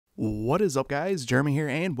What is up, guys? Jeremy here,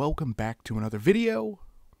 and welcome back to another video.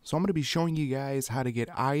 So I'm going to be showing you guys how to get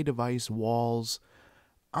iDeviceWalls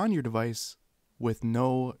on your device with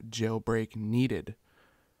no jailbreak needed.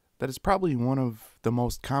 That is probably one of the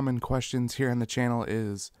most common questions here on the channel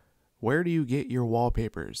is, where do you get your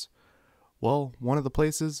wallpapers? Well, one of the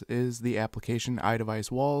places is the application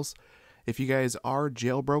iDeviceWalls. If you guys are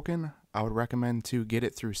jailbroken, I would recommend to get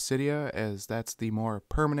it through Cydia, as that's the more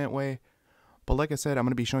permanent way. But like I said, I'm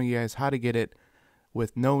going to be showing you guys how to get it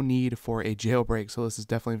with no need for a jailbreak, so this is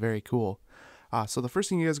definitely very cool. So the first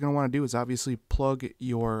thing you guys are going to want to do is obviously plug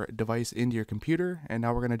your device into your computer, and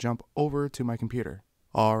now we're going to jump over to my computer.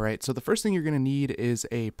 Alright, so the first thing you're going to need is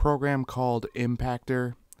a program called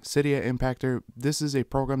Impactor, Cydia Impactor. This is a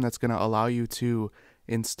program that's going to allow you to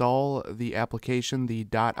install the application, the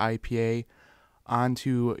 .ipa,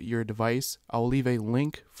 onto your device. I'll leave a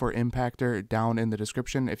link for Impactor down in the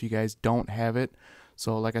description if you guys don't have it.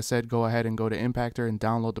 So like I said, go ahead and go to Impactor and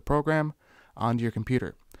download the program onto your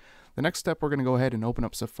computer. The next step, we're going to go ahead and open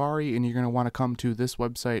up Safari, and you're going to want to come to this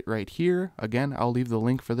website right here. Again, I'll leave the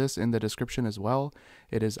link for this in the description as well.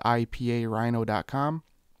 It is IPA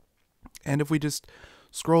And if we just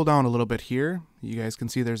scroll down a little bit here, you guys can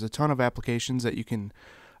see there's a ton of applications that you can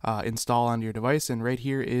install on your device, and right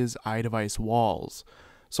here is iDeviceWalls.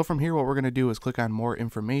 So from here, what we're going to do is click on more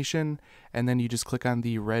information, and then you just click on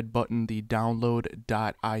the red button, the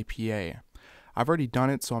download.ipa. I've already done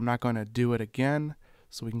it, so I'm not going to do it again,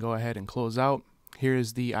 so we can go ahead and close out. Here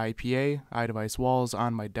is the IPA, iDeviceWalls,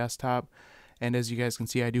 on my desktop, and as you guys can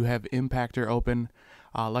see, I do have Impactor open.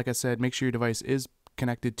 Like I said, make sure your device is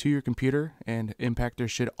connected to your computer, and Impactor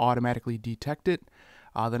should automatically detect it.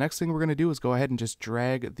 The next thing we're going to do is go ahead and just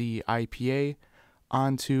drag the IPA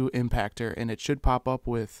onto Impactor, and it should pop up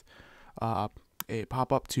with a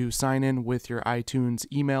pop-up to sign in with your iTunes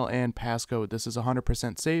email and passcode. This is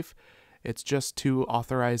 100% safe. It's just to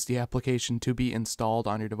authorize the application to be installed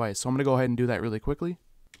on your device. So I'm going to go ahead and do that really quickly.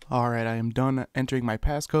 Alright, I am done entering my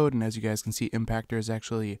passcode, and as you guys can see, Impactor is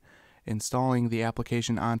actually installing the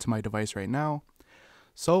application onto my device right now.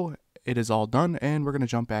 So it is all done, and we're going to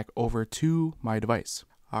jump back over to my device.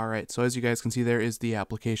 Alright, so as you guys can see, there is the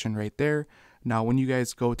application right there. Now when you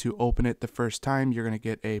guys go to open it the first time, you're going to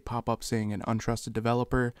get a pop-up saying an untrusted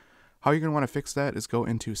developer. How you're going to want to fix that is go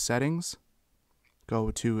into settings,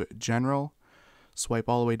 go to general, swipe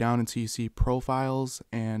all the way down until you see profiles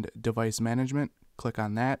and device management. Click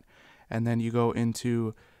on that, and then you go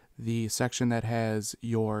into the section that has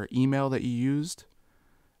your email that you used,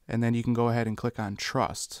 and then you can go ahead and click on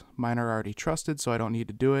trust. Mine are already trusted, so I don't need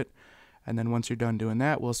to do it. And then once you're done doing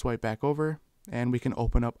that, we'll swipe back over, and we can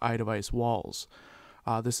open up iDeviceWalls.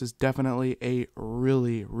 This is definitely a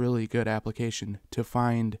really good application to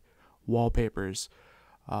find wallpapers.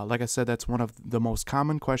 Like I said, that's one of the most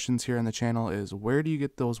common questions here on the channel is, where do you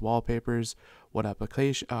get those wallpapers? What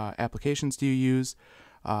applications do you use?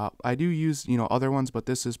 I do use other ones, but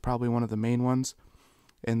this is probably one of the main ones.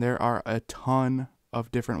 And there are a ton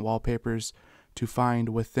of different wallpapers to find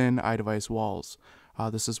within iDeviceWalls.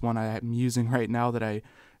 This is one I am using right now that I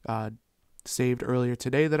saved earlier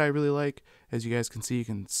today that I really like. As you guys can see, you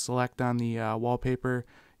can select on the wallpaper.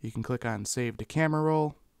 You can click on Save to Camera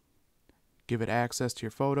Roll, give it access to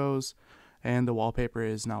your photos, and the wallpaper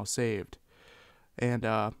is now saved. And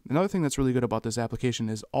another thing that's really good about this application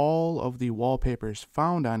is all of the wallpapers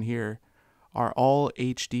found on here are all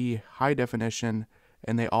HD high definition,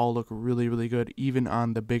 and they all look really good, even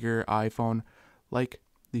on the bigger iPhone like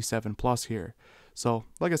the 7 Plus here. So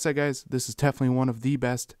like I said, guys, this is definitely one of the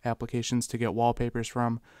best applications to get wallpapers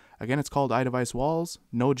from. Again, it's called iDeviceWalls.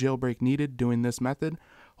 No jailbreak needed doing this method.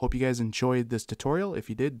 Hope you guys enjoyed this tutorial. If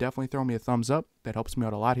you did, definitely throw me a thumbs up. That helps me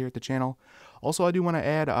out a lot here at the channel. Also, I do want to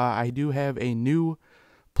add, I do have a new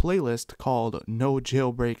playlist called No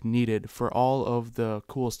Jailbreak Needed for all of the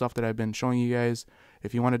cool stuff that I've been showing you guys.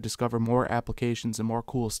 If you want to discover more applications and more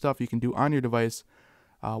cool stuff you can do on your device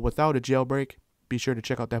without a jailbreak, be sure to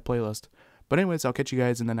check out that playlist. But anyways, I'll catch you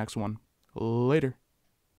guys in the next one. Later.